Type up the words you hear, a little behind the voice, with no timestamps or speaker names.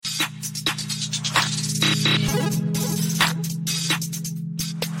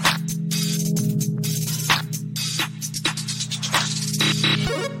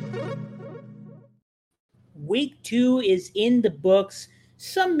Week 2 is in the books.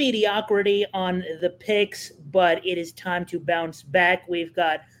 Some mediocrity on the picks, but it is time to bounce back. We've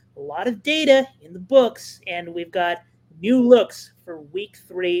got a lot of data in the books, and we've got new looks for Week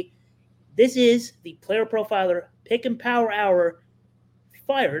 3. This is the Player Profiler Pick and Power Hour,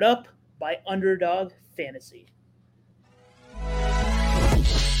 fired up by Underdog Fantasy.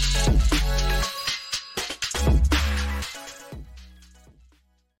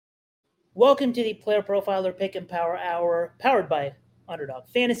 Welcome to the Player Profiler Pick and Power Hour, powered by Underdog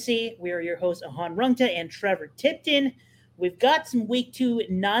Fantasy. We are your hosts, Ahan Rungta and Trevor Tipton. We've got some Week 2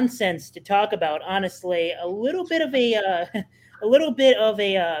 nonsense to talk about. Honestly, a little bit of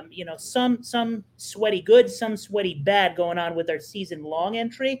some sweaty good, some sweaty bad going on with our season long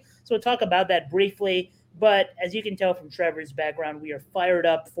entry. So we'll talk about that briefly. But as you can tell from Trevor's background, we are fired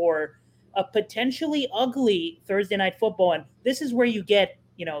up for a potentially ugly Thursday night football, and this is where you get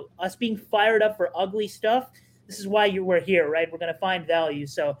us being fired up for ugly stuff. This is why we're here, right? We're going to find value.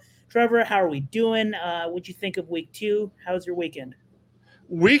 So, Trevor, how are we doing? What'd you think of Week 2? How's your weekend?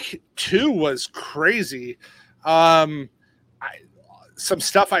 Week 2 was crazy. Some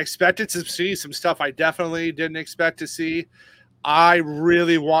stuff I expected to see, some stuff I definitely didn't expect to see. I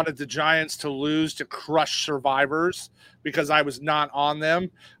really wanted the Giants to lose to crush survivors because I was not on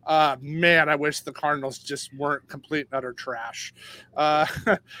them. Man, I wish the Cardinals just weren't complete and utter trash.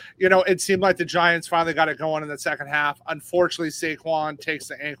 It seemed like the Giants finally got it going in the second half. Unfortunately, Saquon takes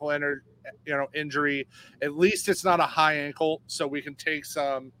the ankle injury. At least it's not a high ankle, so we can take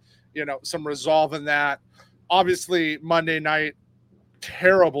some resolve in that. Obviously, Monday night,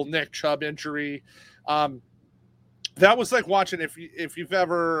 terrible Nick Chubb injury. That was like watching if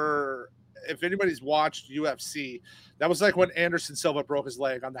anybody's watched UFC, that was like when Anderson Silva broke his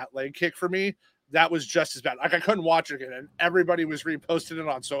leg on that leg kick for me. That was just as bad. Like I couldn't watch it again, and everybody was reposting it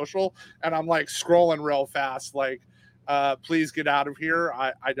on social, and I'm like scrolling real fast, like, please get out of here.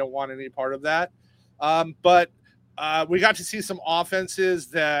 I don't want any part of that. But we got to see some offenses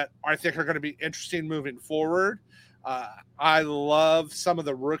that I think are going to be interesting moving forward. I love some of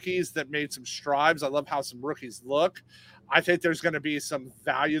the rookies that made some strides. I love how some rookies look. I think there's going to be some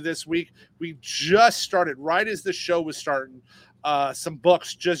value this week. We just started right as the show was starting. Some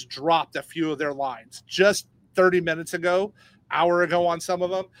books just dropped a few of their lines just 30 minutes ago, hour ago on some of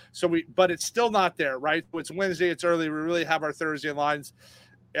them. But it's still not there, right? It's Wednesday. It's early. We really have our Thursday lines.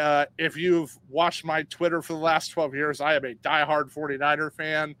 If you've watched my Twitter for the last 12 years, I am a diehard 49er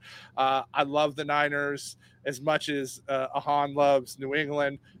fan. I love the Niners as much as Ahan loves New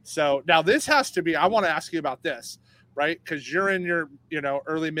England. So now this has to be, I want to ask you about this, right? Because you're in your,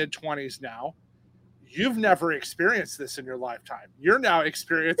 early mid-20s now. You've never experienced this in your lifetime. You're now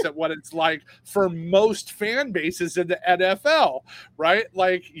experiencing what it's like for most fan bases in the NFL, right?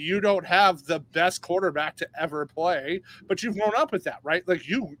 Like you don't have the best quarterback to ever play, but you've grown up with that, right? Like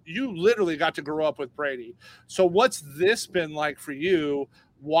you literally got to grow up with Brady. So what's this been like for you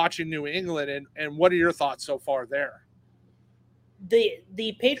watching New England, and what are your thoughts so far there?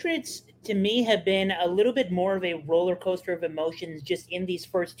 The Patriots, to me, have been a little bit more of a roller coaster of emotions just in these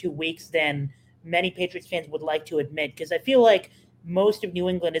first 2 weeks than many Patriots fans would like to admit, because I feel like most of New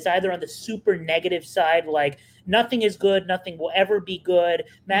England is either on the super negative side, like nothing is good, nothing will ever be good,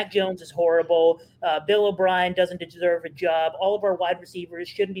 Mac Jones is horrible, Bill O'Brien doesn't deserve a job, all of our wide receivers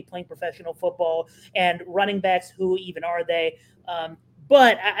shouldn't be playing professional football, and running backs, who even are they?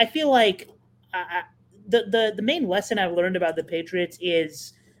 But I feel like the main lesson I've learned about the Patriots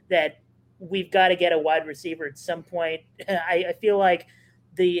is that we've got to get a wide receiver at some point. I feel like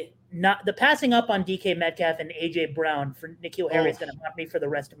the passing up on DK Metcalf and AJ Brown for N'Keal Harry is going to haunt me for the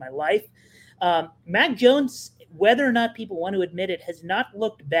rest of my life. Mac Jones, whether or not people want to admit it, has not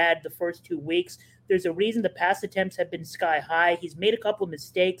looked bad the first 2 weeks. There's a reason the pass attempts have been sky high. He's made a couple of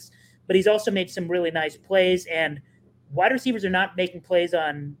mistakes, but he's also made some really nice plays, and wide receivers are not making plays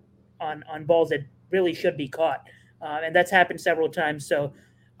on balls that really should be caught. And that's happened several times. So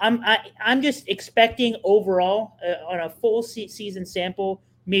I'm just expecting overall on a full season sample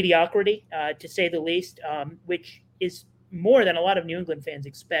mediocrity, to say the least, which is more than a lot of New England fans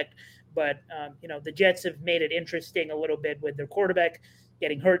expect. But, the Jets have made it interesting a little bit with their quarterback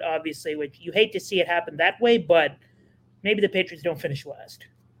getting hurt, obviously, which you hate to see it happen that way, but maybe the Patriots don't finish last.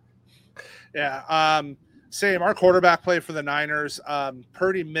 Yeah. Same. Our quarterback play for the Niners,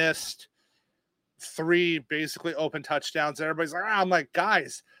 Purdy missed 3 basically open touchdowns. Everybody's like, I'm like,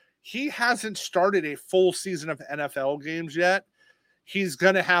 guys, he hasn't started a full season of NFL games yet. He's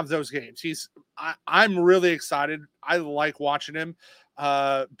going to have those games. I'm really excited. I like watching him.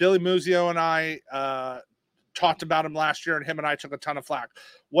 Billy Muzio and I talked about him last year, and him and I took a ton of flack.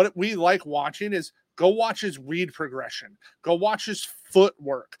 What we like watching is go watch his read progression, go watch his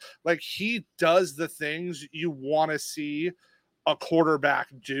footwork. Like, he does the things you want to see a quarterback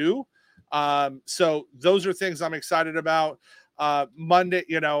do. So those are things I'm excited about. Monday,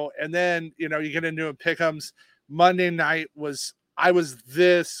 and then you get into pick'ems. Monday night I was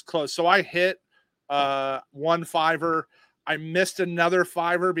this close. So I hit one fiver. I missed another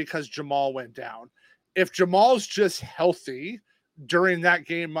fiver because Jamal went down. If Jamal's just healthy during that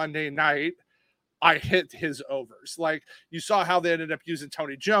game Monday night, I hit his overs. Like, you saw how they ended up using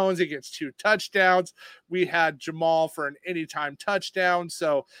Tony Jones. He gets 2 touchdowns. We had Jamal for an anytime touchdown.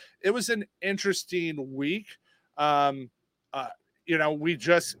 So it was an interesting week. We have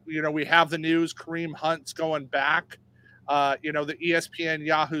the news. Kareem Hunt's going back. The ESPN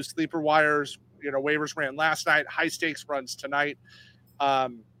Yahoo sleeper wires, waivers ran last night. High stakes runs tonight.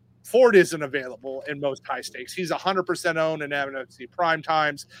 Ford isn't available in most high stakes. He's 100% owned in NFC prime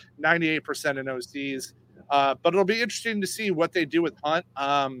times, 98% in OCs. But it'll be interesting to see what they do with Hunt.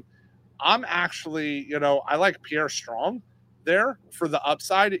 I'm actually, I like Pierre Strong there for the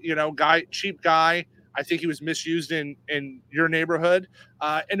upside. Cheap guy. I think he was misused in your neighborhood.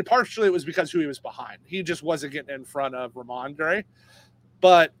 And partially it was because who he was behind. He just wasn't getting in front of Ramondre.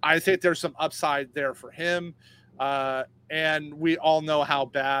 But I think there's some upside there for him. And we all know how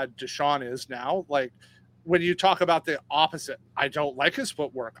bad Deshaun is now. Like, when you talk about the opposite, I don't like his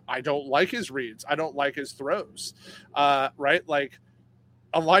footwork. I don't like his reads. I don't like his throws. Right? Like,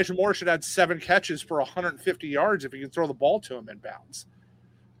 Elijah Moore should have 7 catches for 150 yards if he can throw the ball to him in bounds.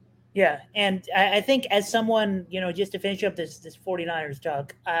 Yeah, and I think as someone, just to finish up this 49ers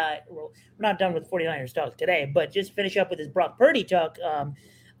talk, we're not done with 49ers talk today, but just finish up with this Brock Purdy talk.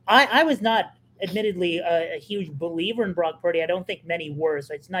 I was not admittedly a huge believer in Brock Purdy. I don't think many were,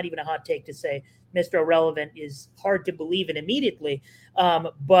 so it's not even a hot take to say Mr. Irrelevant is hard to believe in immediately.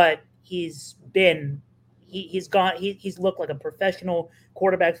 But he's looked like a professional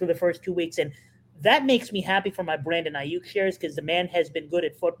quarterback through the first 2 weeks, and that makes me happy for my Brandon Ayuk shares, because the man has been good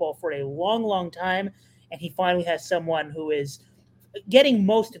at football for a long, long time, and he finally has someone who is getting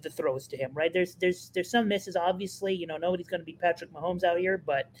most of the throws to him. Right? There's some misses, obviously. Nobody's going to be Patrick Mahomes out here,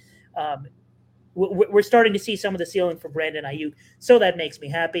 but we're starting to see some of the ceiling for Brandon Ayuk, so that makes me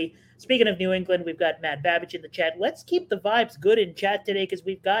happy. Speaking of New England, we've got Matt Babbage in the chat. Let's keep the vibes good in chat today, because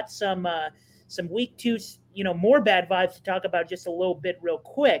we've got some week 2, more bad vibes to talk about just a little bit real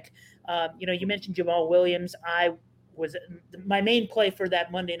quick. You mentioned Jamal Williams. My main play for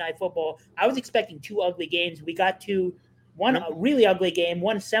that Monday Night Football. I was expecting 2 ugly games. We got to one really ugly game,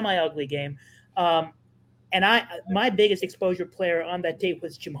 one semi-ugly game. And my biggest exposure player on that tape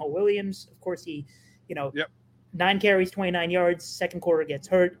was Jamal Williams. Of course, he, 9 carries, 29 yards. Second quarter gets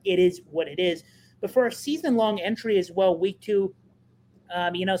hurt. It is what it is. But for a season-long entry as well, week 2,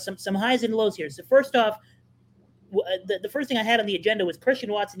 some highs and lows here. So first off, the first thing I had on the agenda was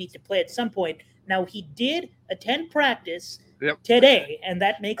Christian Watson needs to play at some point. Now, he did attend practice today, and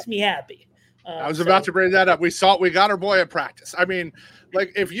that makes me happy. I was about to bring that up. We got our boy at practice. I mean,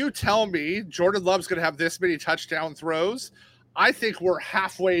 like, if you tell me Jordan Love's going to have this many touchdown throws, I think we're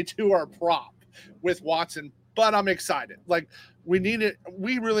halfway to our prop with Watson, but I'm excited. Like, we need it.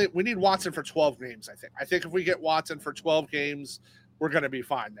 We need Watson for 12 games, I think. I think if we get Watson for 12 games, we're going to be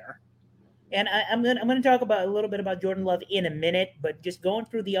fine there. And I'm gonna talk about a little bit about Jordan Love in a minute, but just going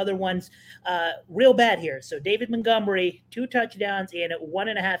through the other ones, real bad here. So David Montgomery, 2 touchdowns in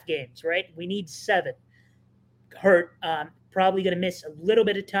 1.5 games. Right, we need 7. Hurt, probably gonna miss a little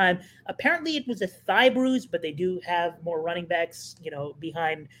bit of time. Apparently, it was a thigh bruise, but they do have more running backs,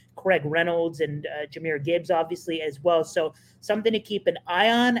 behind Craig Reynolds and Jahmyr Gibbs, obviously, as well. So something to keep an eye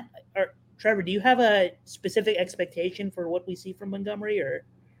on. Trevor, do you have a specific expectation for what we see from Montgomery, or?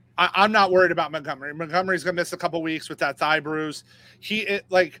 I'm not worried about Montgomery. Montgomery's going to miss a couple weeks with that thigh bruise. He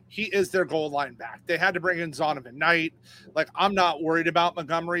is their goal line back. They had to bring in Zonovan Knight. Like, I'm not worried about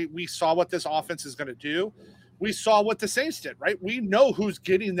Montgomery. We saw what this offense is going to do. We saw what the Saints did, right? We know who's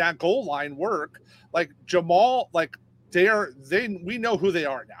getting that goal line work. Like, Jamal, like, we know who they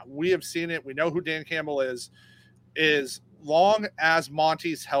are now. We have seen it. We know who Dan Campbell is. As long as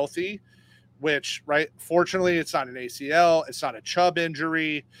Monty's healthy, which, right, fortunately, it's not an ACL. It's not a Chubb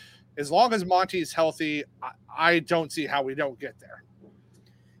injury. As long as Monty's healthy, I don't see how we don't get there.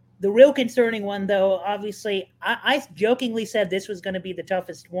 The real concerning one, though, obviously, I jokingly said this was going to be the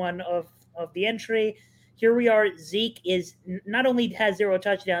toughest one of the entry. Here we are. Zeke is not only has 0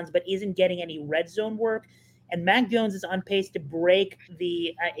 touchdowns, but isn't getting any red zone work. and Mac Jones is on pace to break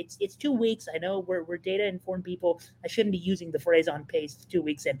the. It's 2 weeks. I know we're data informed people. I shouldn't be using the phrase on pace 2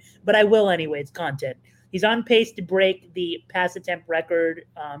 weeks in, but I will anyway. It's content. He's on pace to break the pass attempt record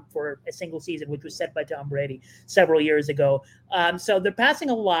for a single season, which was set by Tom Brady several years ago. So they're passing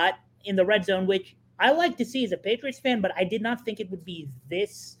a lot in the red zone, which I like to see as a Patriots fan, but I did not think it would be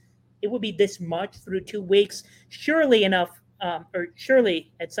this. It would be this much through 2 weeks. Surely enough, or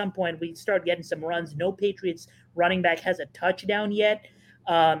surely at some point we start getting some runs. No Patriots running back has a touchdown yet.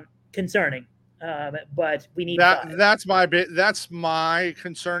 Concerning, but we need that. That's my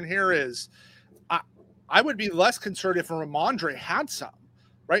concern here is I would be less concerned if Ramondre had some,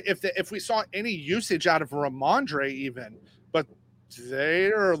 right? If we saw any usage out of Ramondre even, but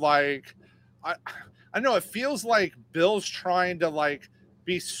they're like, I know it feels like Bill's trying to like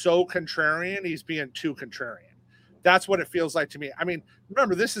be so contrarian. He's being too contrarian. That's what it feels like to me. I mean,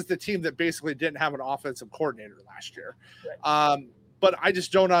 remember, this is the team that basically didn't have an offensive coordinator last year. Right. But I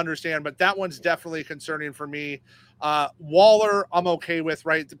just don't understand. But that one's definitely concerning for me. Waller, I'm okay with,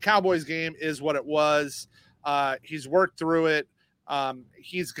 right? The Cowboys game is what it was. He's worked through it.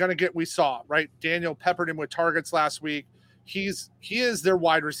 He's going to get, we saw, right? Daniel peppered him with targets last week. He is their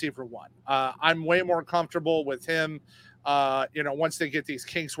wide receiver one. I'm way more comfortable with him, once they get these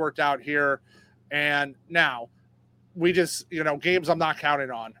kinks worked out here. And now we just, games I'm not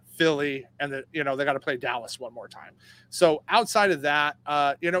counting on. Philly, and they got to play Dallas one more time. So outside of that,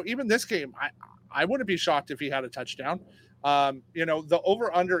 even this game, I wouldn't be shocked if he had a touchdown. The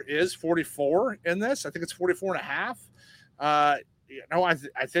over under is 44 in this. I think it's 44 and a half. I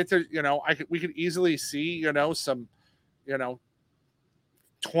think that, we could easily see, some,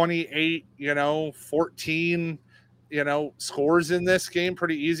 28, 14, scores in this game,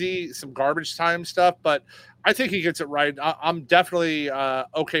 pretty easy, some garbage time stuff, but I think he gets it right. I'm definitely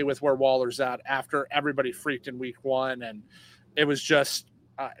okay with where Waller's at after everybody freaked in week one. And it was just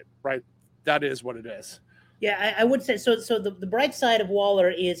right. That is what it is. Yeah, I would say so. So the bright side of Waller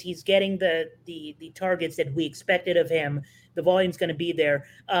is he's getting the targets that we expected of him. The volume's going to be there.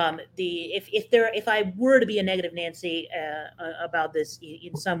 If I were to be a negative Nancy about this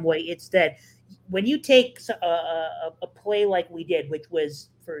in some way, it's that when you take a play like we did, which was,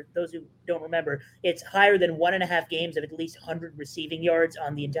 for those who don't remember, it's higher than 1.5 games of at least 100 receiving yards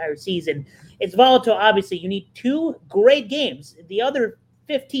on the entire season. It's volatile. Obviously, you need 2 great games. The other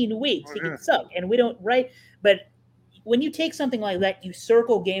 15 weeks, he could suck, and we don't, right? But when you take something like that, you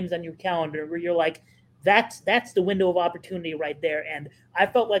circle games on your calendar where you're like, that's the window of opportunity right there. And I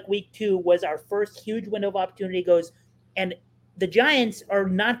felt like week 2 was our first huge window of opportunity and the Giants are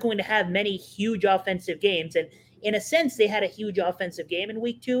not going to have many huge offensive games. And in a sense, they had a huge offensive game in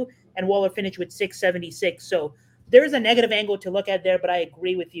week 2, and Waller finished with 676. So there's a negative angle to look at there, but I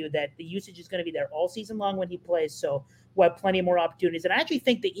agree with you that the usage is going to be there all season long when he plays. So we'll have plenty more opportunities. And I actually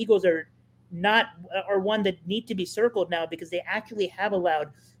think the Eagles are one that need to be circled now, because they actually have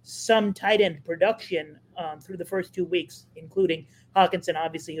allowed some tight end production through the first 2 weeks, including Hawkinson,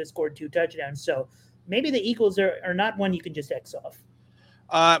 obviously, who scored 2 touchdowns. So maybe the Eagles are not one you can just X off.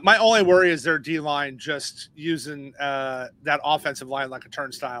 My only worry is their D-line just using that offensive line like a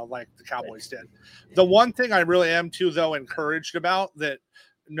turnstile, like the Cowboys did. The one thing I really am, too, though, encouraged about that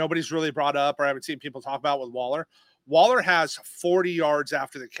nobody's really brought up or I haven't seen people talk about with Waller has 40 yards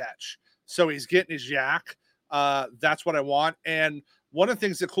after the catch. So he's getting his yak. That's what I want. And one of the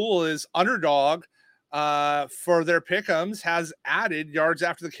things that's cool is Underdog for their pick'ems has added yards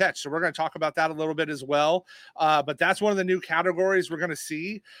after the catch. So we're going to talk about that a little bit as well. But that's one of the new categories we're going to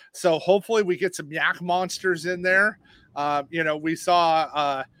see. So hopefully we get some yak monsters in there. We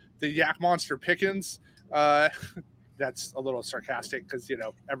saw the yak monster Pickens. That's a little sarcastic because,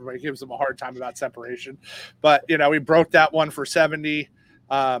 everybody gives them a hard time about separation. But, we broke that one for 70.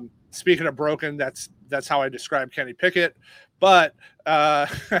 Speaking of broken, that's how I describe Kenny Pickett. But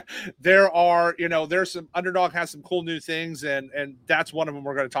there's some Underdog has some cool new things, and that's one of them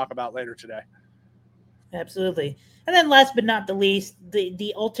we're going to talk about later today. Absolutely. And then last but not the least,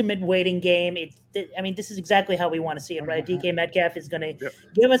 the ultimate waiting game. This is exactly how we want to see it, right? DK Metcalf is going to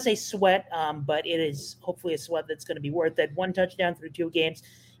give us a sweat, but it is hopefully a sweat that's going to be worth it. 1 touchdown through 2 games.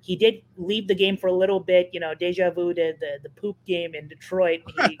 He did leave the game for a little bit, deja vu to the poop game in Detroit.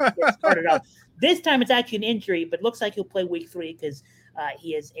 He started off. This time it's actually an injury, but looks like he'll play week 3 because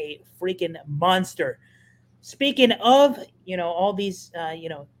he is a freaking monster. Speaking of, all these,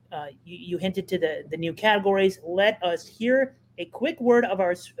 you hinted to the new categories. Let us hear a quick word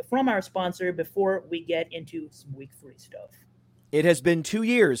from our sponsor before we get into some week 3 stuff. It has been 2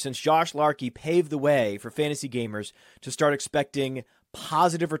 years since Josh Larkey paved the way for fantasy gamers to start expecting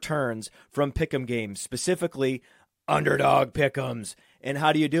positive returns from pick'em games, specifically underdog pick'ems. And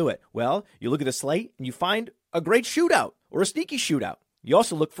how do you do it? Well, you look at the slate and you find a great shootout or a sneaky shootout. You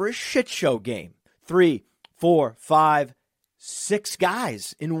also look for a shit show game. 3, 4, 5, 6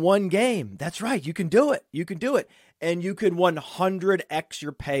 guys in one game. That's right. You can do it. You can do it. And you can 100x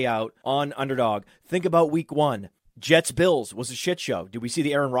your payout on underdog. Think about week 1. Jets-Bills was a shit show. Did we see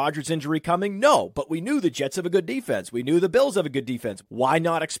the Aaron Rodgers injury coming? No, but we knew the Jets have a good defense. We knew the Bills have a good defense. Why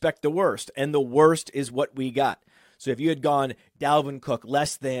not expect the worst? And the worst is what we got. So if you had gone Dalvin Cook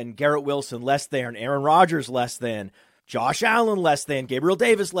less than, Garrett Wilson less than, Aaron Rodgers less than, Josh Allen less than, Gabriel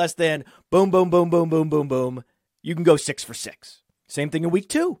Davis less than, boom, boom, boom, boom, boom, boom, boom, you can go 6 for 6. Same thing in week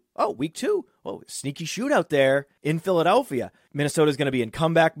 2. Oh, week 2. Oh, sneaky shootout there in Philadelphia. Minnesota's going to be in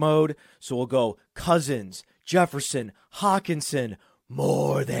comeback mode, so we'll go Cousins, Jefferson, Hawkinson,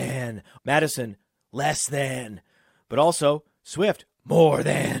 more than, Madison, less than, but also Swift, more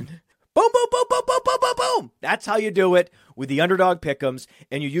than. Boom, boom, boom, boom, boom, boom, boom, boom. That's how you do it with the underdog pick'ems,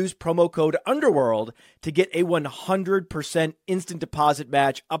 and you use promo code Underworld to get a 100% instant deposit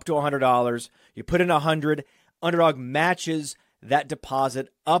match up to $100. You put in $100, Underdog matches that deposit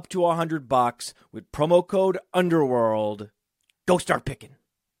up to $100 with promo code Underworld. Go start picking.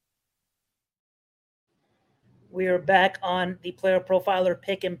 We are back on the Player Profiler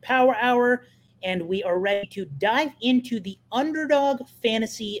Pick and Power Hour, and we are ready to dive into the Underdog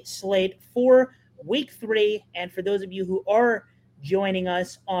Fantasy slate for Week 3. And for those of you who are joining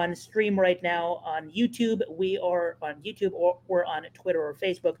us on stream right now on YouTube, we are on YouTube or on Twitter or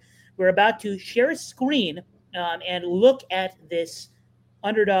Facebook. We're about to share a screen and look at this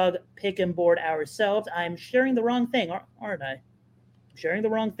Underdog Pick and Board ourselves. I'm sharing the wrong thing, aren't I? Sharing the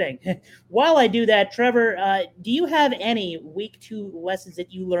wrong thing. While I do that, Trevor, do you have any week 2 lessons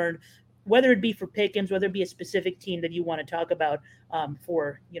that you learned, whether it be for pick'ems, whether it be a specific team that you want to talk about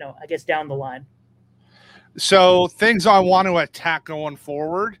for, I guess down the line? So things I want to attack going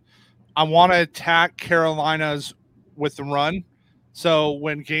forward, I want to attack Carolina's with the run. So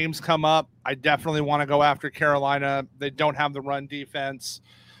when games come up, I definitely want to go after Carolina. They don't have the run defense.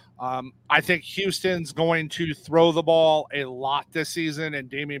 I think Houston's going to throw the ball a lot this season, and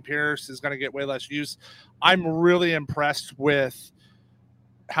Dameon Pierce is going to get way less use. I'm really impressed with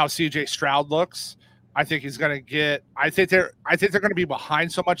how CJ Stroud looks. I think he's going to get. I think they're going to be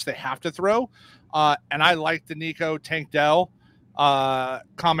behind so much they have to throw. And I like the Nico Tank Dell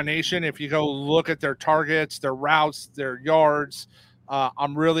combination. If you go look at their targets, their routes, their yards,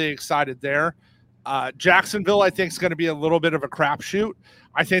 I'm really excited there. Jacksonville, I think, is going to be a little bit of a crapshoot.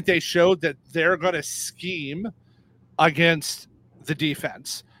 I think they showed that they're going to scheme against the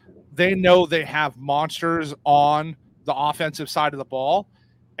defense. They know they have monsters on the offensive side of the ball,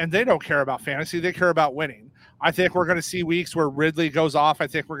 and they don't care about fantasy. They care about winning. I think we're going to see weeks where Ridley goes off. I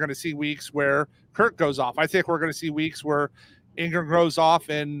think we're going to see weeks where Kirk goes off. I think we're going to see weeks where Ingram goes off,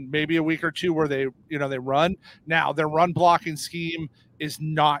 and maybe a week or two where they run. Now, their run blocking scheme is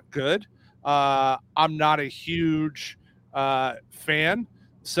not good. I'm not a huge fan.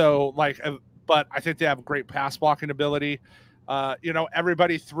 So, but I think they have great pass blocking ability.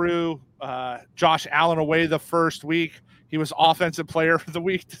 Everybody threw Josh Allen away the first week. He was offensive player of the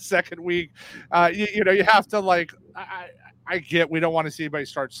week the second week. You have to I get we don't want to see anybody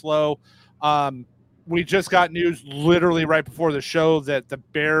start slow. We just got news literally right before the show that the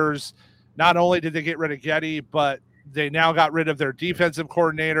Bears, not only did they get rid of Getty, but they now got rid of their defensive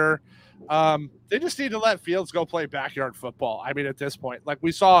coordinator. They just need to let Fields go play backyard football. I mean, at this point,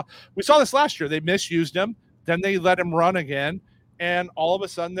 we saw this last year. They misused him. Then they let him run again. And all of a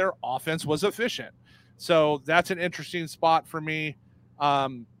sudden their offense was efficient. So that's an interesting spot for me.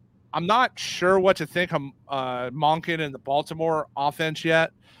 I'm not sure what to think of Monken and the Baltimore offense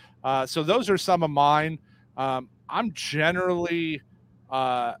yet. So those are some of mine. I'm generally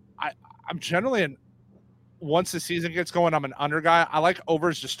once the season gets going, I'm an under guy. I like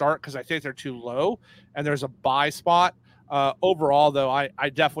overs to start because I think they're too low and there's a buy spot. Overall, though, I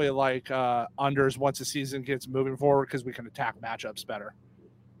definitely like unders once the season gets moving forward because we can attack matchups better.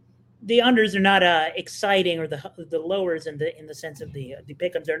 The unders are not exciting, or the lowers in the sense of the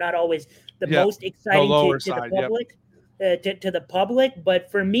pick'ems. They're not always the most exciting to the public. Yep. To the public,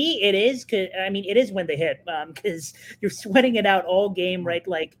 but for me it is. It is when they hit, because you're sweating it out all game, right?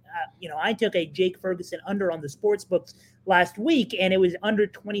 I took a Jake Ferguson under on the sports books last week, and it was under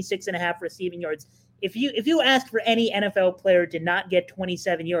 26.5 receiving yards. If you ask for any NFL player to not get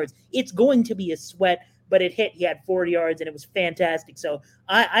 27 yards, it's going to be a sweat. But it hit. He had 40 yards, and it was fantastic. So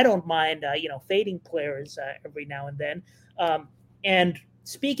I don't mind fading players every now and then. And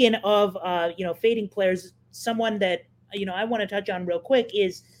speaking of fading players, someone that I want to touch on real quick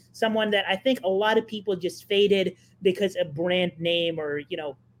is someone that I think a lot of people just faded because of brand name or,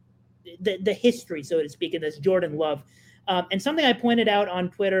 the history, so to speak, and that's Jordan Love. And something I pointed out on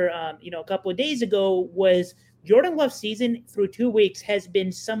Twitter, a couple of days ago was Jordan Love's season through 2 weeks has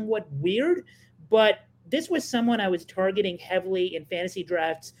been somewhat weird, but this was someone I was targeting heavily in fantasy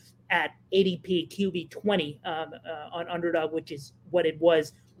drafts at ADP QB 20 on Underdog, which is what it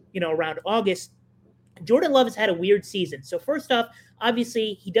was, around August. Jordan Love has had a weird season. So first off,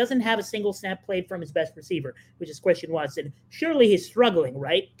 obviously, he doesn't have a single snap played from his best receiver, which is Christian Watson. Surely he's struggling,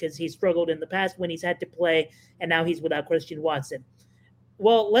 right? Because he's struggled in the past when he's had to play, and now he's without Christian Watson.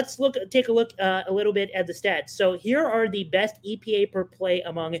 Well, let's take a look a little bit at the stats. So here are the best EPA per play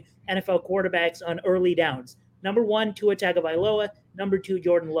among NFL quarterbacks on early downs. Number 1, Tua Tagovailoa. Number 2,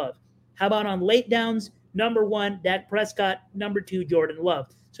 Jordan Love. How about on late downs? Number 1, Dak Prescott. Number 2, Jordan Love.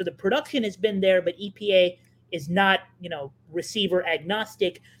 So the production has been there, but EPA is not, receiver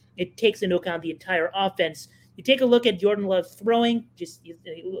agnostic. It takes into account the entire offense. You take a look at Jordan Love throwing, just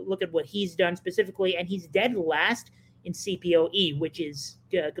look at what he's done specifically, and he's dead last in CPOE, which is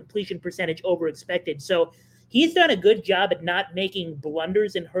completion percentage over expected. So he's done a good job at not making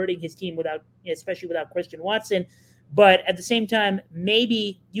blunders and hurting his team especially without Christian Watson. But at the same time,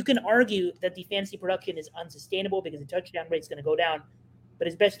 maybe you can argue that the fantasy production is unsustainable because the touchdown rate is going to go down. But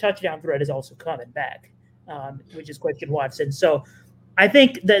his best touchdown threat is also coming back, which is Christian Watson. So I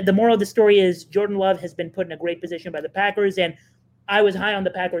think the moral of the story is Jordan Love has been put in a great position by the Packers. And I was high on the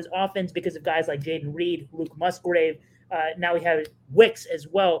Packers offense because of guys like Jaden Reed, Luke Musgrave. Now we have Wicks as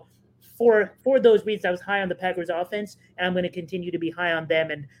well. For those reasons, I was high on the Packers offense, and I'm going to continue to be high on them.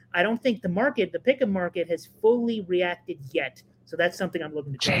 And I don't think the pick'em market has fully reacted yet. So that's something I'm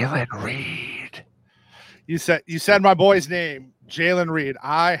looking to try. Jalen Reed. You said my boy's name, Jalen Reed.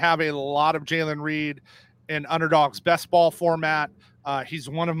 I have a lot of Jalen Reed in Underdog's best ball format. He's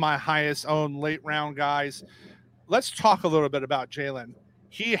one of my highest owned late round guys. Let's talk a little bit about Jalen.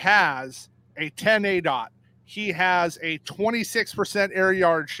 He has a 10 ADOT. He has a 26% air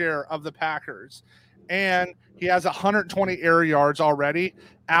yard share of the Packers, and he has 120 air yards already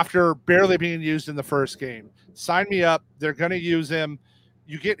after barely being used in the first game. Sign me up. They're going to use him.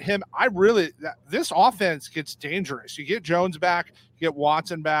 You get him. This offense gets dangerous. You get Jones back, you get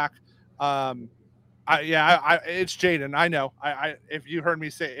Watson back. It's Jaden. I know. If you heard me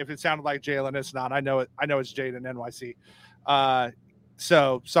say, if it sounded like Jalen, it's not. I know it. I know it's Jaden NYC.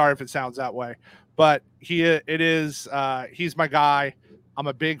 So sorry if it sounds that way, but he's my guy. I'm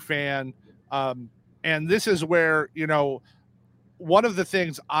a big fan. And this is where, one of the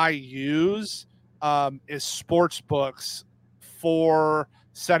things I use is sports books for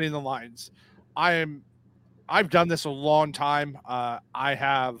setting the lines. I've done this a long time. I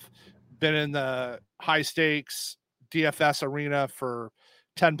have been in the high stakes DFS arena for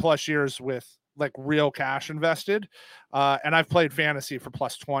 10 plus years with like real cash invested. And I've played fantasy for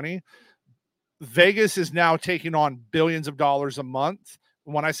plus 20. Vegas is now taking on billions of dollars a month.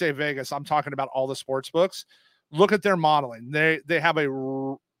 When I say Vegas, I'm talking about all the sports books. Look at their modeling. They have a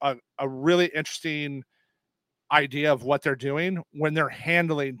really interesting idea of what they're doing when they're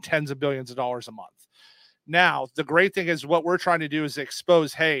handling tens of billions of dollars a month. Now, the great thing is what we're trying to do is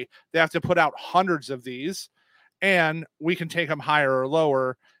expose, hey, they have to put out hundreds of these and we can take them higher or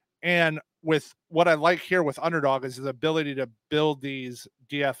lower. And with what I like here with Underdog is the ability to build these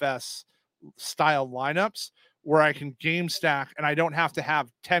DFS style lineups where I can game stack and I don't have to have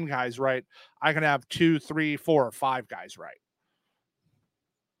 10 guys right. I can have 2, 3, 4, or 5 guys right.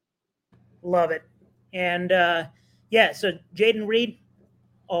 Love it. And so Jaden Reed,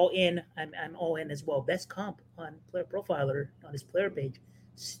 all in. I'm all in as well. Best comp on Player Profiler on his player page,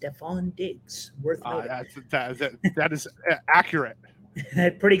 Stephon Diggs. Worth noting. That is accurate.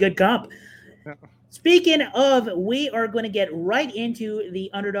 Pretty good comp. Speaking of, we are going to get right into the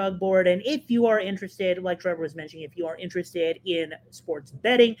Underdog board. And if you are interested, like Trevor was mentioning, if you are interested in sports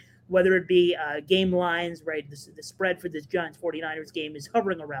betting, whether it be game lines, right? The spread for this Giants 49ers game is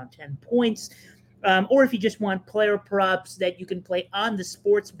hovering around 10 points. Or if you just want player props that you can play on the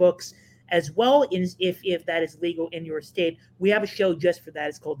sports books as well, if that is legal in your state, we have a show just for that.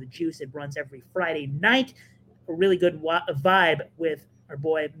 It's called The Juice. It runs every Friday night. A really good vibe with our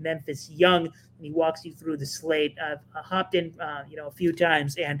boy Memphis Young, and he walks you through the slate. I've hopped in, a few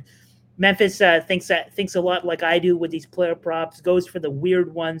times, and Memphis thinks a lot like I do with these player props. Goes for the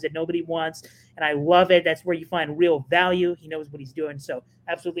weird ones that nobody wants, and I love it. That's where you find real value. He knows what he's doing, so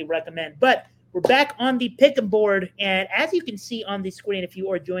absolutely recommend. But we're back on the pick'em board, and as you can see on the screen, if you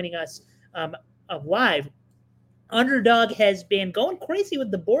are joining us live, Underdog has been going crazy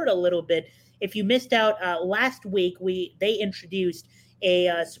with the board a little bit. If you missed out last week, they introduced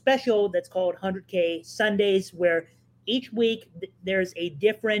a special that's called 100K Sundays, where each week there's a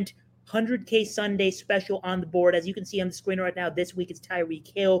different 100K Sunday special on the board. As you can see on the screen right now, this week it's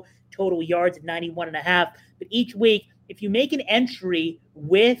Tyreek Hill, total yards at 91.5. But each week, if you make an entry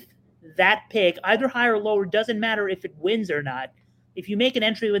with that pick, either higher or lower, doesn't matter if it wins or not. If you make an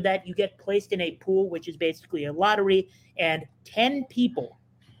entry with that, you get placed in a pool, which is basically a lottery, and 10 people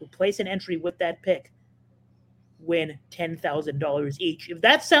who place an entry with that pick win $10,000 each. If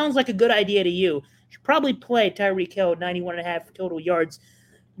that sounds like a good idea to you, you should probably play Tyreek Hill, 91.5 total yards.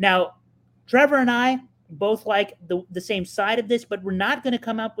 Now, Trevor and I both like the same side of this, but we're not going to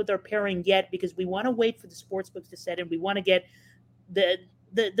come up with our pairing yet because we want to wait for the sportsbooks to set in. We want to get the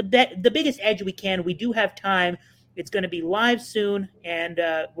biggest edge we can. We do have time. It's going to be live soon, and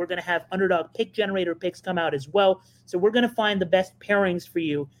we're going to have Underdog Pick Generator picks come out as well. So we're going to find the best pairings for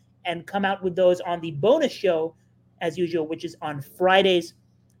you and come out with those on the bonus show, as usual, which is on Fridays.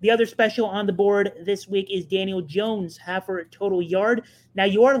 The other special on the board this week is Daniel Jones, half for a total yard. Now,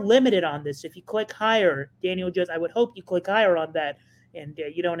 you are limited on this. If you click higher, Daniel Jones, I would hope you click higher on that, and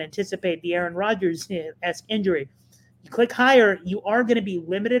you don't anticipate the Aaron Rodgers-esque injury. You click higher, you are going to be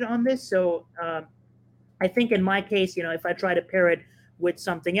limited on this, so I think in my case, if I try to pair it with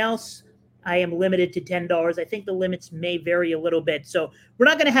something else, I am limited to $10. I think the limits may vary a little bit. So we're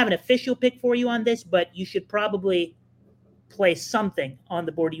not going to have an official pick for you on this, but you should probably play something on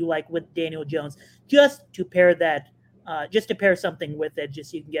the board you like with Daniel Jones just to pair something with it,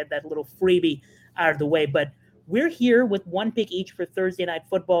 just so you can get that little freebie out of the way. But we're here with one pick each for Thursday Night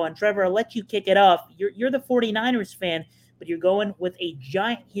Football. And Trevor, I'll let you kick it off. You're the 49ers fan, but you're going with a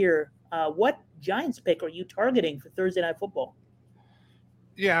Giant here. What Giants pick are you targeting for Thursday Night Football?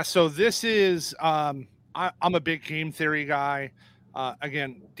 Yeah, so this is I'm a big game theory guy.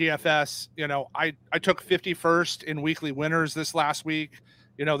 Again, DFS, I took 51st in weekly winners this last week.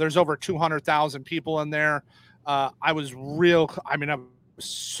 There's over 200,000 people in there. I was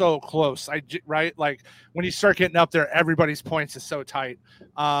so close. Right? Like when you start getting up there, everybody's points is so tight.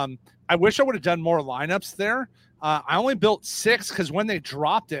 I wish I would have done more lineups there. I only built 6 because when they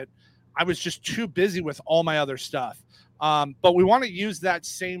dropped it, I was just too busy with all my other stuff. But we want to use that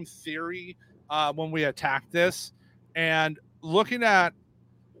same theory when we attack this. And looking at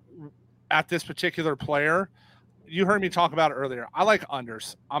this particular player, you heard me talk about it earlier. I like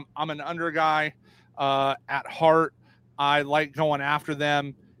unders. I'm an under guy at heart. I like going after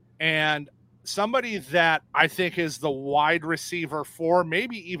them. And somebody that I think is the wide receiver 4,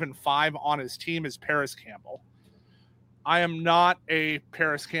 maybe even 5 on his team is Paris Campbell. I am not a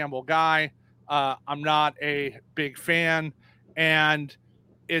Paris Campbell guy. I'm not a big fan. And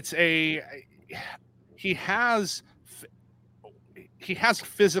he has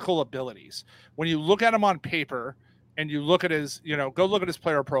physical abilities. When you look at him on paper and you look at his, go look at his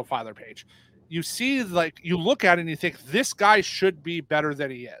player profiler page, you see, you look at it and you think this guy should be better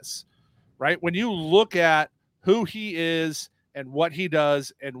than he is, right? When you look at who he is and what he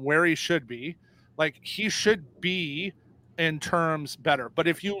does and where he should be, he should be in terms better. But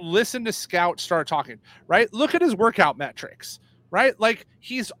if you listen to scouts start talking, right, look at his workout metrics, right?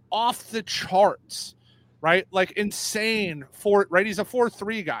 He's off the charts, right? Insane right? He's a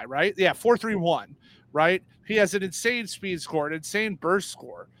 4.3 guy, right? Yeah. 4.31, right? He has an insane speed score, an insane burst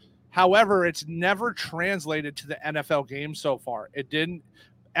score. However, it's never translated to the NFL game so far. It didn't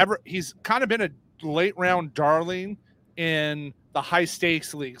ever. He's kind of been a late round darling in the high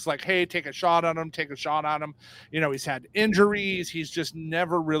stakes leagues. Hey, take a shot on him, he's had injuries. He's just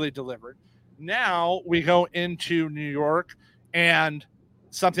never really delivered. Now we go into New York, and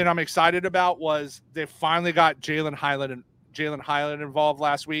something I'm excited about was they finally got Jalen Highland involved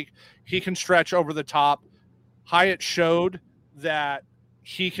last week. He can stretch over the top. Hyatt showed that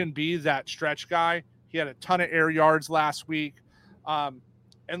he can be that stretch guy. He had a ton of air yards last week. And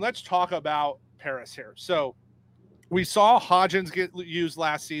let's talk about Paris here. So we saw Hodgins get used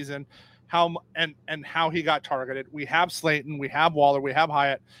last season, how he got targeted. We have Slayton, we have Waller, we have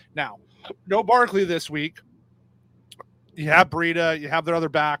Hyatt. Now, no Barkley this week. You have Breida, you have their other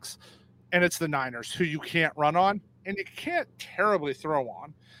backs, and it's the Niners who you can't run on and you can't terribly throw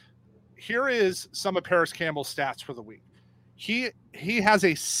on. Here is some of Paris Campbell's stats for the week. He has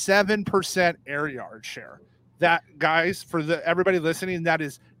a 7% air yard share. That, guys, for everybody listening, that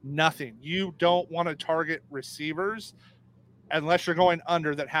is nothing. You don't want to target receivers unless you're going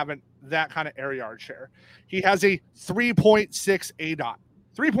under that haven't that kind of air yard share. He has a 3.6 ADOT.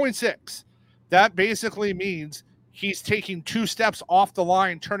 3.6. That basically means he's taking 2 steps off the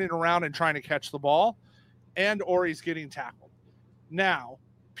line, turning around and trying to catch the ball. and or he's getting tackled. Now,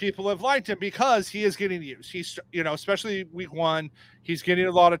 people have liked him because he is getting used. He's, especially week 1, he's getting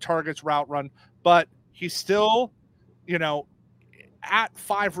a lot of targets, route run, but he's still, at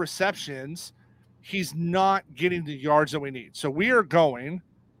 5 receptions, he's not getting the yards that we need. So we are going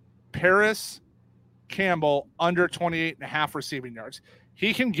Paris Campbell under 28.5 receiving yards.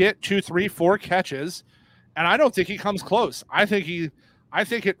 He can get 2, 3, 4 catches, and I don't think he comes close. I think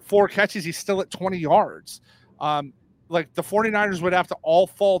at 4 catches, he's still at 20 yards. Like the 49ers would have to all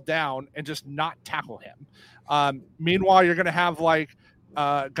fall down and just not tackle him. Meanwhile, you're going to have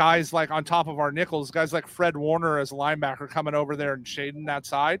guys like on top of our nickels, guys like Fred Warner as a linebacker coming over there and shading that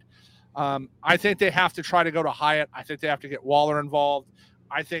side. I think they have to try to go to Hyatt. I think they have to get Waller involved.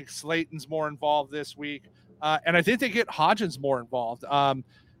 I think Slayton's more involved this week. And I think they get Hodgins more involved.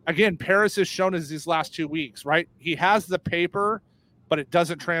 Again, Paris has shown us these last 2 weeks, right? He has the paper, but it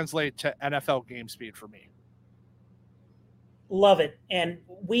doesn't translate to NFL game speed for me. Love it. And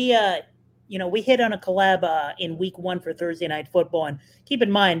we hit on a collab in week 1 for Thursday Night Football. And keep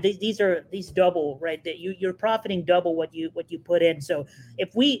in mind, these double, right? That you're profiting double what you put in. So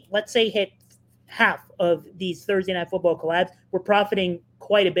if we, let's say, hit half of these Thursday Night Football collabs, we're profiting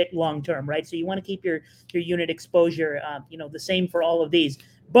quite a bit long term, right? So you want to keep your unit exposure, the same for all of these.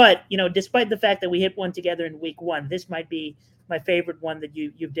 But despite the fact that we hit one together in week 1, this might be my favorite one that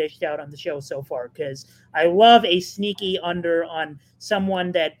you've dished out on the show so far, because I love a sneaky under on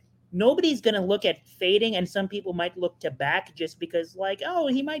someone that nobody's going to look at fading, and some people might look to back just because,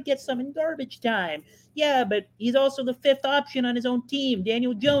 he might get some in garbage time. Yeah, but he's also the 5th option on his own team.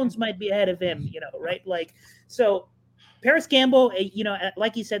 Daniel Jones might be ahead of him, right? So Paris Campbell,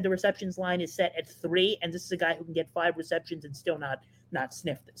 like you said, the receptions line is set at 3, and this is a guy who can get 5 receptions and still not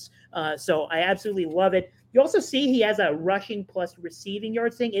sniff this. So I absolutely love it. You also see he has a rushing plus receiving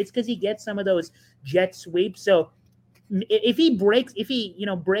yards thing. It's because he gets some of those jet sweeps. So if he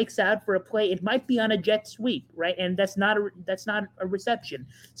breaks out for a play, it might be on a jet sweep, right? And that's not a reception.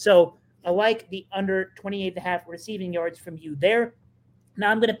 So I like the under 28.5 receiving yards from you there.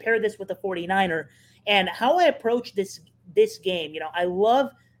 Now I'm going to pair this with the 49er, and how I approach this game. I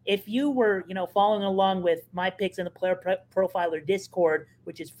love, if you were, following along with my picks in the Player Profiler Discord,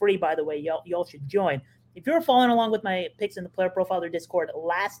 which is free, by the way, y'all should join. If you were following along with my picks in the Player Profiler Discord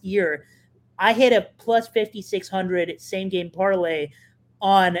last year, I hit a plus 5,600 same game parlay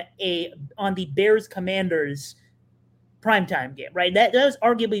on the Bears Commanders primetime game, right? That was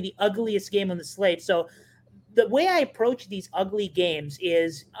arguably the ugliest game on the slate. So the way I approach these ugly games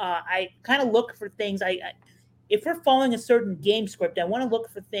is I kind of look for things. If we're following a certain game script, I want to look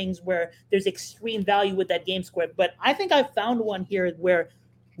for things where there's extreme value with that game script. But I think I've found one here where,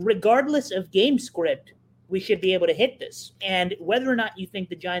 regardless of game script, we should be able to hit this. And whether or not you think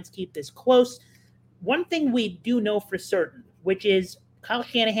the Giants keep this close, one thing we do know for certain, which is Kyle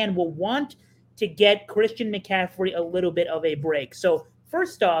Shanahan will want to get Christian McCaffrey a little bit of a break. So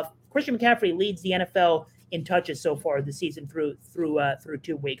first off, Christian McCaffrey leads the NFL in touches so far this season through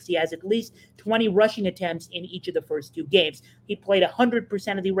 2 weeks. He has at least 20 rushing attempts in each of the first 2 games. He played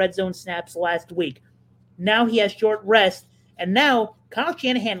 100% of the red zone snaps last week. Now he has short rest, and now Kyle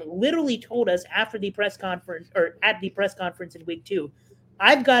Shanahan literally told us after the press conference, or at the press conference in week 2,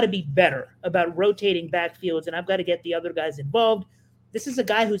 I've got to be better about rotating backfields, and I've got to get the other guys involved. This is a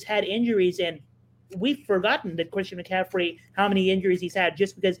guy who's had injuries, and we've forgotten that Christian McCaffrey, how many injuries he's had,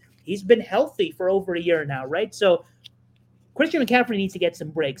 just because he's been healthy for over a year now, right? So Christian McCaffrey needs to get some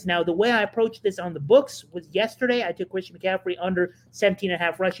breaks. Now, the way I approached this on the books was yesterday, I took Christian McCaffrey under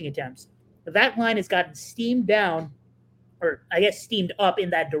 17.5 rushing attempts. That line has gotten steamed down, or I guess steamed up in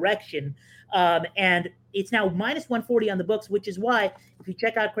that direction. And it's now minus 140 on the books, which is why if you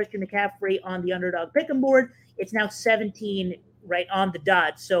check out Christian McCaffrey on the Underdog Pick'em board, it's now 17 right on the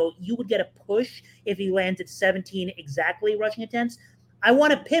dot. So you would get a push if he lands at 17 exactly rushing attempts. I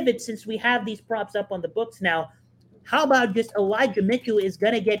want to pivot since we have these props up on the books now. How about just Elijah Mitchell is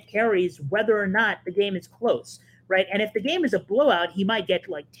going to get carries whether or not the game is close, right? And if the game is a blowout, he might get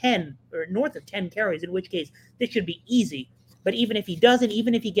like 10 or north of 10 carries, in which case this should be easy. But even if he doesn't,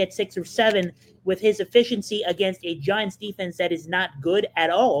 even if he gets 6 or 7 with his efficiency against a Giants defense that is not good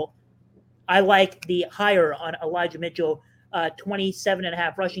at all, I like the higher on Elijah Mitchell,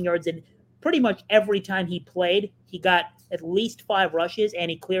 27.5 rushing yards. And pretty much every time he played, he got at least 5 rushes, and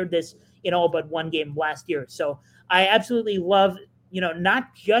he cleared this in all but one game last year. So I absolutely love,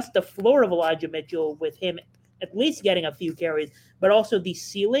 not just the floor of Elijah Mitchell with him at least getting a few carries, but also the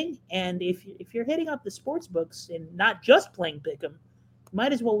ceiling. And if you're hitting up the sports books and not just playing pick'em,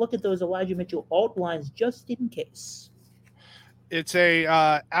 might as well look at those Elijah Mitchell alt lines just in case. It's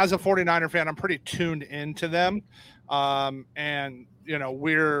as a 49er fan, I'm pretty tuned into them. And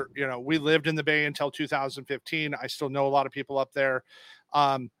we lived in the Bay until 2015. I still know a lot of people up there.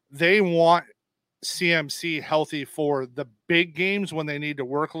 They want CMC healthy for the big games when they need to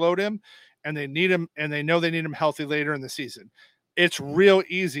workload him, and they need him, and they know they need him healthy later in the season. It's real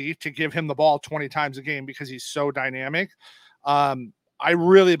easy to give him the ball 20 times a game because he's so dynamic. I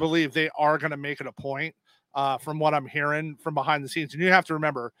really believe they are going to make it a point, from what I'm hearing from behind the scenes. And you have to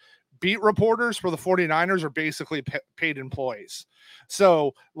remember, beat reporters for the 49ers are basically paid employees.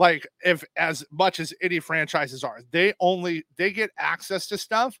 So, like, if as much as any franchises are, they get access to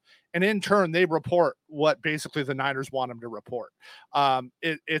stuff, and in turn they report what basically the Niners want them to report. But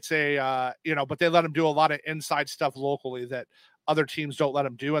they let them do a lot of inside stuff locally that other teams don't let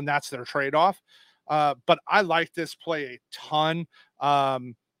them do, and that's their trade-off. But I like this play a ton.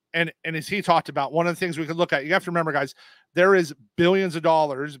 And as he talked about, one of the things we could look at, you have to remember, guys, there is billions of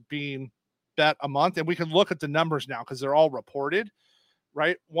dollars being bet a month, and we can look at the numbers now because they're all reported,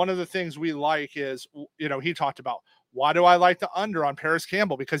 right? One of the things we like is, he talked about, why do I like the under on Paris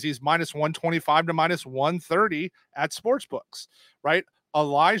Campbell? Because he's minus 125 to minus 130 at sports books, right?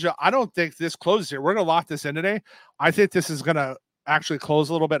 Elijah, I don't think this closes here. We're going to lock this in today. I think this is going to actually close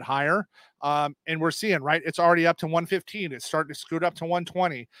a little bit higher. And we're seeing, right, it's already up to 115. It's starting to scoot up to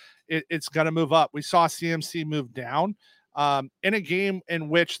 120. It's going to move up. We saw CMC move down in a game in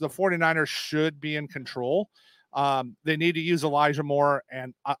which the 49ers should be in control. They need to use Elijah more,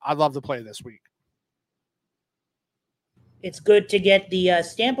 and I love the play this week. It's good to get the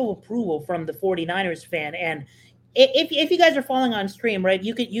stamp of approval from the 49ers fan. And if you guys are following on stream, right,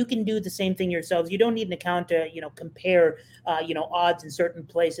 you can do the same thing yourselves. You don't need an account to compare odds in certain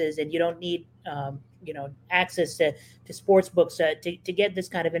places, and you don't need access to sports books to get this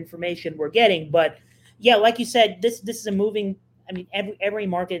kind of information we're getting. But yeah, like you said, this is a moving. I mean, every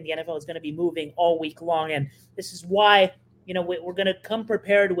market in the NFL is going to be moving all week long, and this is why we're going to come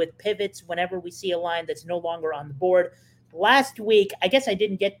prepared with pivots whenever we see a line that's no longer on the board. Last week, I guess I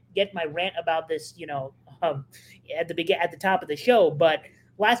didn't get my rant about this, at the top of the show, but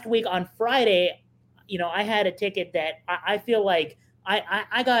last week on Friday, I had a ticket that I feel like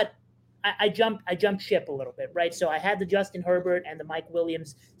I jumped ship a little bit, right? So I had the Justin Herbert and the Mike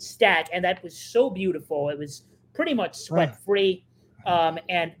Williams stack, and that was so beautiful. It was pretty much sweat free,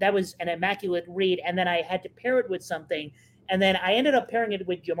 and that was an immaculate read. And then I had to pair it with something, and then I ended up pairing it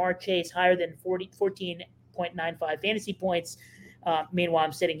with Jamar Chase, higher than 14.95 fantasy points. Meanwhile,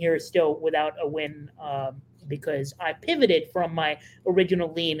 I'm sitting here still without a win because I pivoted from my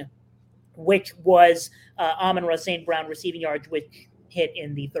original lean, which was Amon-Ra St. Brown receiving yards, which hit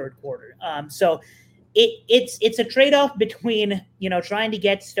in the third quarter. So it's a trade-off between trying to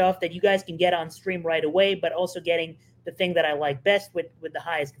get stuff that you guys can get on stream right away, but also getting the thing that I like best with the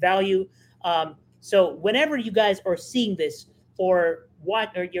highest value. So whenever you guys are seeing this or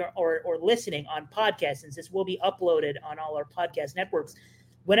listening on podcasts, since this will be uploaded on all our podcast networks,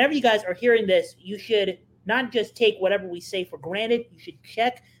 whenever you guys are hearing this, you should not just take whatever we say for granted. You should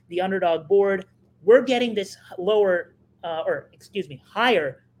check the underdog board. We're getting this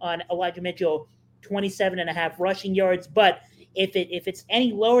higher on Elijah Mitchell, 27.5 rushing yards. But if it's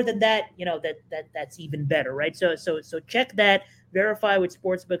any lower than that, that's even better, right? So check that, verify with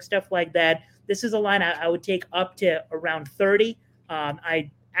sportsbook, stuff like that. This is a line I would take up to around 30.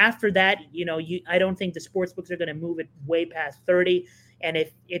 After that, I don't think the sportsbooks are going to move it way past 30. And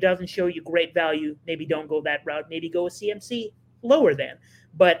if it doesn't show you great value, maybe don't go that route. Maybe go a CMC lower than.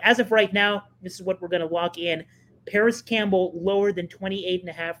 But as of right now, this is what we're going to lock in. Paris Campbell lower than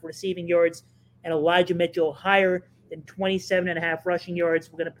 28.5 receiving yards, and Elijah Mitchell higher than 27.5 rushing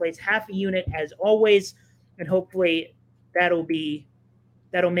yards. We're going to place half a unit as always, and hopefully that'll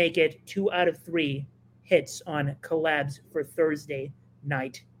make it 2 out of 3 hits on collabs for Thursday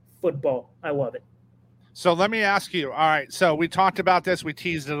night football. I love it. So let me ask you. All right. So we talked about this. We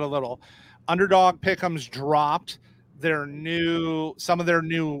teased it a little. Underdog Pick'ems dropped some of their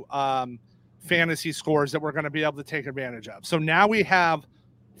new fantasy scores that we're going to be able to take advantage of. So now we have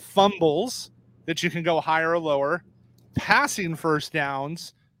fumbles that you can go higher or lower, passing first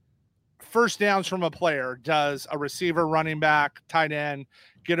downs from a player. Does a receiver, running back, tight end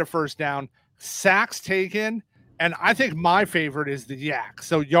get a first down? Sacks taken. And I think my favorite is the yak.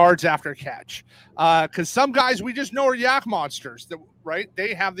 So yards after catch. Because some guys we just know are yak monsters, right?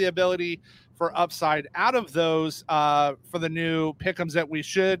 They have the ability for upside out of those for the new pick'ems that we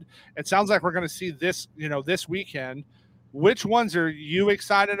should. It sounds like we're going to see this, this weekend. Which ones are you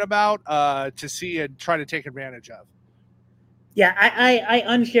excited about to see and try to take advantage of? Yeah, I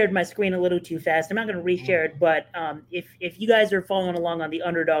unshared my screen a little too fast. I'm not going to reshare it, but if you guys are following along on the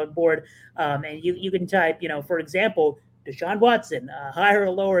underdog board, and you can type, for example, Deshaun Watson, higher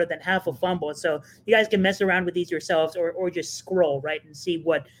or lower than half a fumble. So you guys can mess around with these yourselves, or just scroll right and see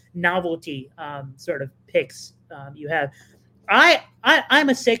what novelty sort of picks you have. I'm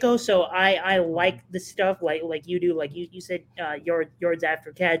a sicko, so I like the stuff like you do, like you said, yards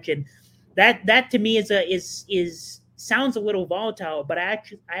after catch, and that to me is sounds a little volatile, but I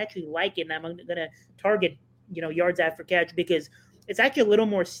actually like it, and I'm gonna target yards after catch because it's actually a little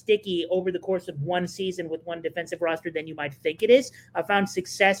more sticky over the course of one season with one defensive roster than you might think it is. I found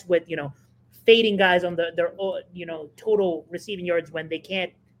success with fading guys on their total receiving yards when they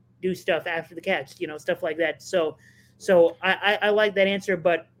can't do stuff after the catch, stuff like that. So I like that answer,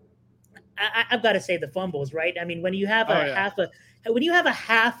 but I've got to say the fumbles, right? I mean, when you have Oh a yeah.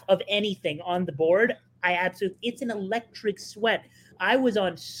 half of anything on the board, it's an electric sweat. I was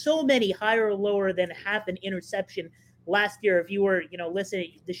on so many higher or lower than half an interception last year. If you were,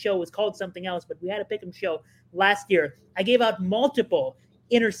 listening, the show was called something else, but we had a pick'em show last year. I gave out multiple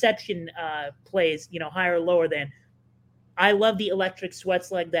interception plays, higher or lower than. I love the electric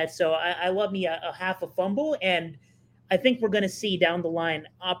sweats like that. So I love me a half a fumble. And I think we're going to see down the line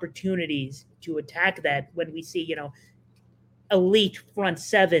opportunities to attack that when we see, elite front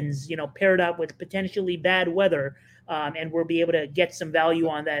sevens, paired up with potentially bad weather. And we'll be able to get some value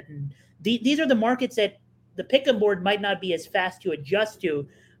on that. And these are the markets that the pick'em board might not be as fast to adjust to.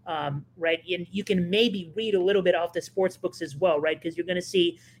 Right. And you can maybe read a little bit off the sports books as well, right? Because you're going to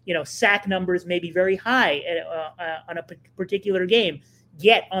see, sack numbers maybe very high on a particular game.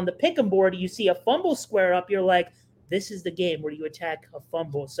 Yet on the pick'em board, you see a fumble square up. You're like, this is the game where you attack a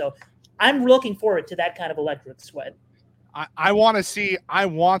fumble. So I'm looking forward to that kind of electric sweat. I want to see. I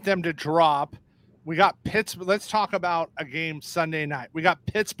want them to drop. We got Pittsburgh. Let's talk about a game Sunday night. We got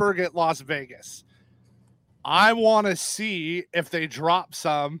Pittsburgh at Las Vegas. I want to see if they drop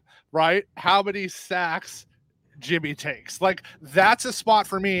some, right? How many sacks Jimmy takes. Like that's a spot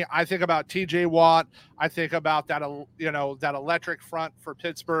for me. I think about TJ Watt. I think about that, that electric front for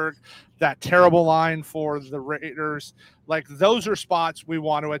Pittsburgh, that terrible line for the Raiders. Like those are spots we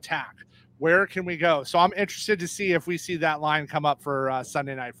want to attack. Where can we go? So I'm interested to see if we see that line come up for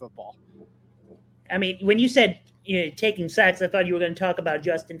Sunday Night Football. I mean, when you said taking sacks, I thought you were going to talk about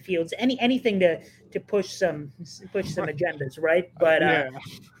Justin Fields. Anything to push some agendas, right? Yeah.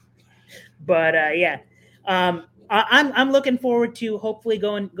 But yeah, I'm looking forward to hopefully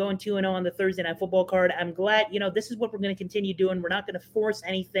going 2-0 on the Thursday Night Football card. I'm glad this is what we're going to continue doing. We're not going to force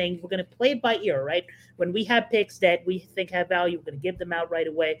anything. We're going to play it by ear, right? When we have picks that we think have value, we're going to give them out right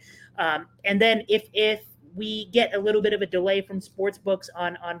away. And then if we get a little bit of a delay from sports books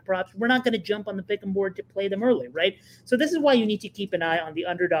on props, we're not going to jump on the pick and board to play them early, right? So this is why you need to keep an eye on the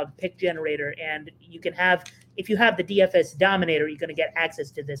underdog pick generator. And you can have, if you have the DFS Dominator, you're going to get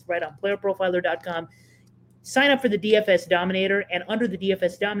access to this right on playerprofiler.com. Sign up for the DFS Dominator, and under the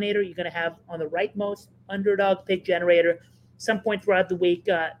DFS Dominator, you're going to have on the rightmost underdog pick generator some point throughout the week,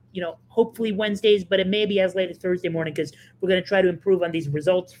 hopefully Wednesdays, but it may be as late as Thursday morning because we're going to try to improve on these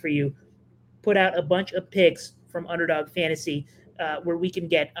results for you. Put out a bunch of picks from Underdog Fantasy where we can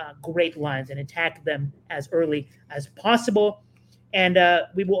get great lines and attack them as early as possible. And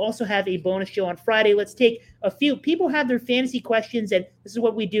we will also have a bonus show on Friday. Let's take a few. People have their fantasy questions, and this is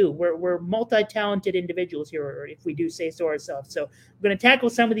what we do. We're multi-talented individuals here, or if we do say so ourselves. So we're going to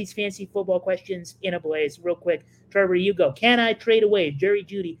tackle some of these fantasy football questions in a blaze real quick. Trevor, you go. Can I trade away Jerry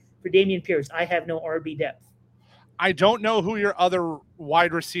Jeudy for Dameon Pierce? I have no RB depth. I don't know who your other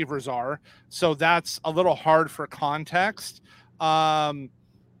wide receivers are, so that's a little hard for context. And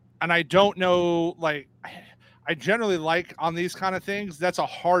I don't know, like, I generally like on these kind of things, that's a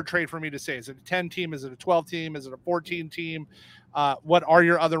hard trade for me to say. Is it a 10 team? Is it a 12 team? Is it a 14 team? What are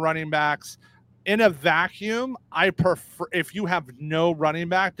your other running backs? In a vacuum, I prefer, if you have no running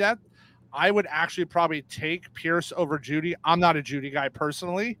back depth, I would actually probably take Pierce over Jeudy. I'm not a Jeudy guy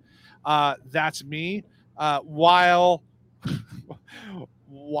personally. That's me. While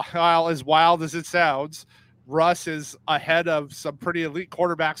as wild as it sounds, Russ is ahead of some pretty elite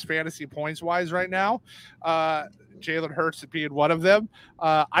quarterbacks fantasy points wise right now. Jalen Hurts being one of them.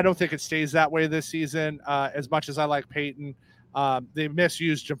 I don't think it stays that way this season. As much as I like Peyton, they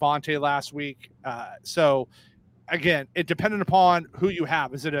misused Javonte last week. So again, it depended upon who you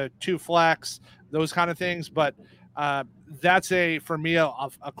have. Is it a 2 flex, those kind of things? But that's for me a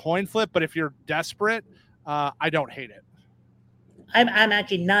coin flip. But if you're desperate, I don't hate it. I'm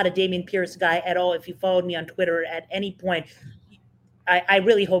actually not a Dameon Pierce guy at all. If you followed me on Twitter at any point, I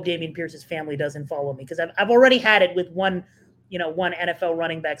really hope Dameon Pierce's family doesn't follow me because I've already had it with one one NFL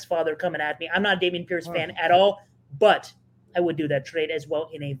running back's father coming at me. I'm not a Dameon Pierce fan at all, but I would do that trade as well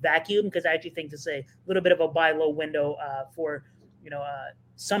in a vacuum because I actually think this is a little bit of a buy low window for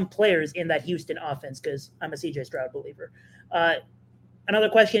some players in that Houston offense because I'm a CJ Stroud believer. Another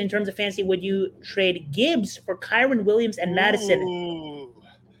question in terms of fantasy: would you trade Gibbs for Kyron Williams and Madison? Ooh.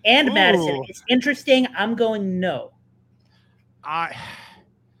 Madison, it's interesting. I'm going no.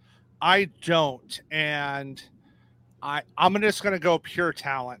 I don't, and I'm just going to go pure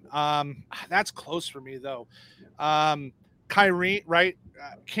talent. That's close for me though. Kyrie, right?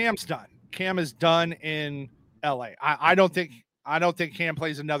 Cam's done. Cam is done in LA. I don't think Cam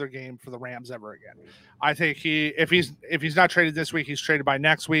plays another game for the Rams ever again. I think if he's not traded this week, he's traded by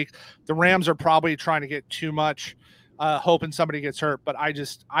next week. The Rams are probably trying to get too much, hoping somebody gets hurt. But I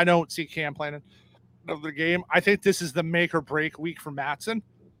don't see Cam playing another game. I think this is the make or break week for Matson.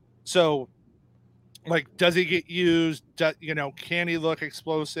 So, does he get used? Can he look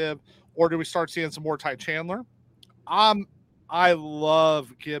explosive, or do we start seeing some more Ty Chandler? I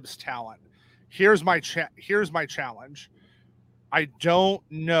love Gibbs' talent. Here's my challenge. I don't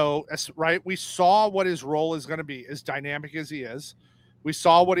know. Right, we saw what his role is going to be, as dynamic as he is. We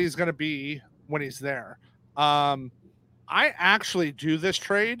saw what he's going to be when he's there. I actually do this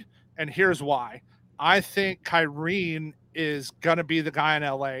trade, and here's why. I think Kyrie is going to be the guy in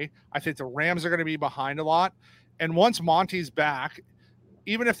LA. I think the Rams are going to be behind a lot. And once Monty's back,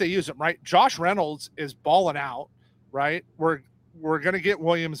 even if they use him, right? Josh Reynolds is balling out, right? We're going to get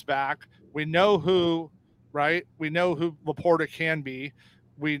Williams back. We know who, right? We know who Laporta can be.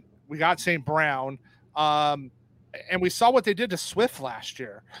 We got St. Brown. And we saw what they did to Swift last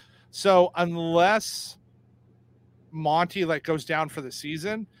year. So unless Monty goes down for the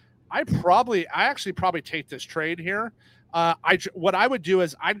season, I actually probably take this trade here. What I would do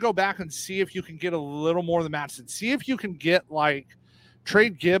is I'd go back and see if you can get a little more than Madison. See if you can get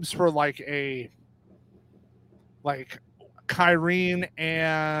trade Gibbs for a Kyrie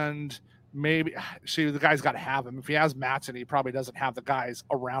and maybe see the guy's got to have him. If he has Matson, he probably doesn't have the guys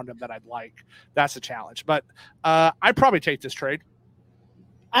around him that I'd like. That's the challenge. But I'd probably take this trade.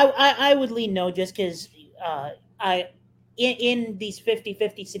 I would lean no just because in these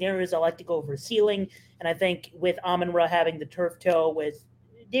 50-50 scenarios, I like to go over ceiling. And I think with Amon-Ra having the turf toe, with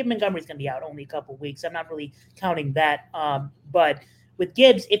David Montgomery's going to be out only a couple of weeks. I'm not really counting that. But with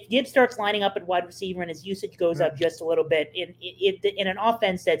Gibbs, if Gibbs starts lining up at wide receiver and his usage goes up just a little bit in an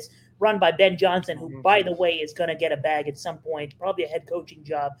offense that's run by Ben Johnson, who, by the way, is going to get a bag at some point, probably a head coaching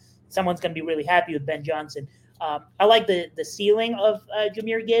job. Someone's going to be really happy with Ben Johnson. I like the ceiling of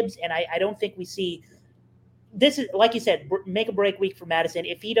Jahmyr Gibbs, and I don't think we see – this is, like you said, make a break week for Madison.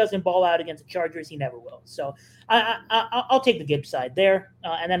 If he doesn't ball out against the Chargers, he never will. So I'll take the Gibbs side there.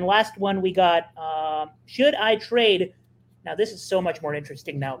 And then last one we got, should I trade – now this is so much more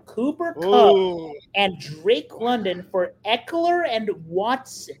interesting now. Cooper Kupp and Drake London for Eckler and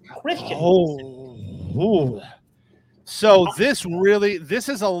Watson. Christian. So this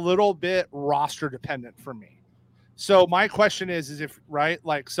is a little bit roster dependent for me. So my question is if, right,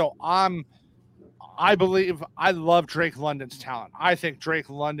 I believe I love Drake London's talent. I think Drake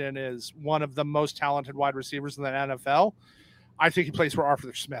London is one of the most talented wide receivers in the NFL. I think he plays for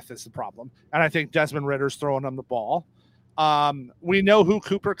Arthur Smith is the problem. And I think Desmond Ritter's throwing him the ball. We know who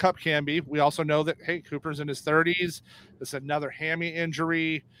Cooper Kupp can be. We also know that, hey, Cooper's in his 30s. It's another hammy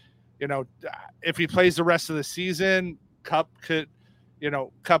injury. If he plays the rest of the season, Kupp could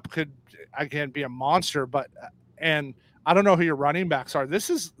again be a monster. But and I don't know who your running backs are. This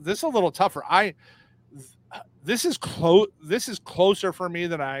is a little tougher. This is closer for me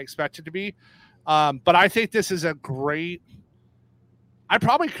than I expected to be. But I think this is a great. I'd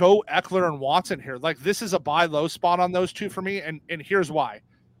probably go Eckler and Watson here. This is a buy low spot on those two for me, and here's why.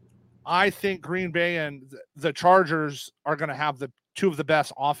 I think Green Bay and the Chargers are going to have the two of the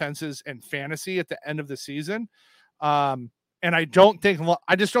best offenses in fantasy at the end of the season. And I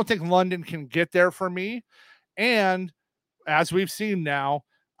just don't think London can get there for me. And as we've seen now,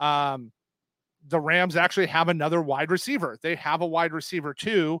 the Rams actually have another wide receiver. They have a wide receiver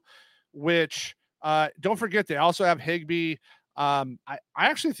too, which don't forget, they also have Higbee. I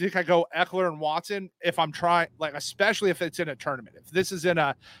actually think I go Eckler and Watson if I'm trying, especially if it's in a tournament. If this is in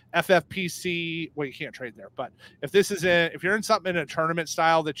a FFPC, well, you can't trade there, but if you're in something in a tournament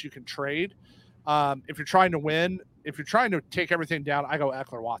style that you can trade, if you're trying to win, if you're trying to take everything down, I go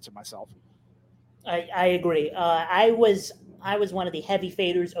Eckler Watson myself. I agree. I was one of the heavy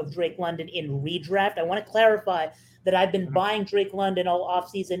faders of Drake London in redraft. I want to clarify that I've been buying Drake London all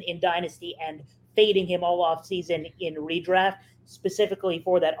offseason in Dynasty and fading him all off season in redraft, specifically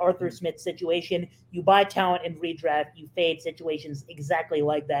for that Arthur Smith situation. You buy talent in redraft, you fade situations exactly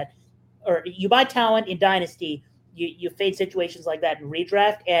like that. Or you buy talent in Dynasty, you fade situations like that in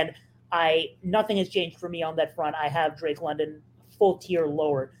redraft, and nothing has changed for me on that front. I have Drake London full tier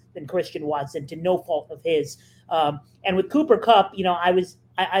lower than Christian Watson to no fault of his. And with Cooper Kupp,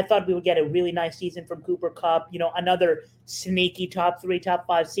 I thought we would get a really nice season from Cooper Kupp, another sneaky top 3, top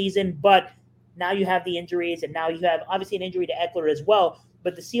 5 season, but now you have the injuries, and now you have obviously an injury to Eckler as well,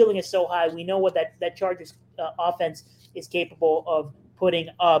 but the ceiling is so high. We know what that Chargers offense is capable of putting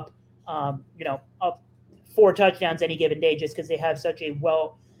up, up 4 touchdowns any given day, just because they have such a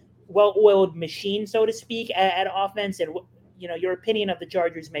well-oiled machine, so to speak, at offense. And your opinion of the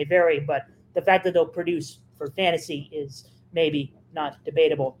Chargers may vary, but the fact that they'll produce for fantasy is maybe not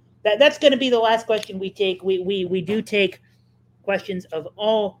debatable. That's going to be the last question we take. We do take questions of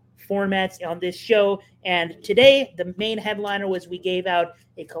all formats on this show, and today the main headliner was we gave out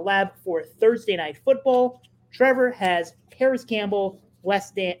a collab for Thursday Night Football. Trevor has Paris Campbell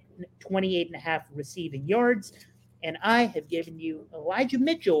less than 28.5 receiving yards, and I have given you Elijah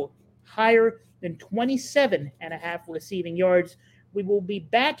Mitchell higher than 27.5 receiving yards. We will be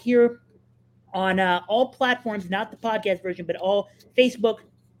back here on all platforms, not the podcast version, but all Facebook,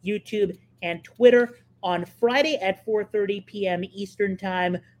 YouTube, and Twitter on Friday at 4:30 p.m. Eastern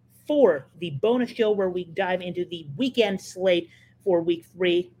Time for the bonus show where we dive into the weekend slate for Week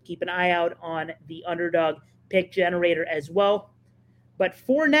 3. Keep an eye out on the Underdog Pick Generator as well. But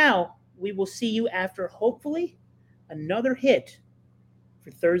for now, we will see you after hopefully another hit for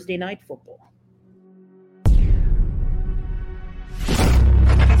Thursday Night Football.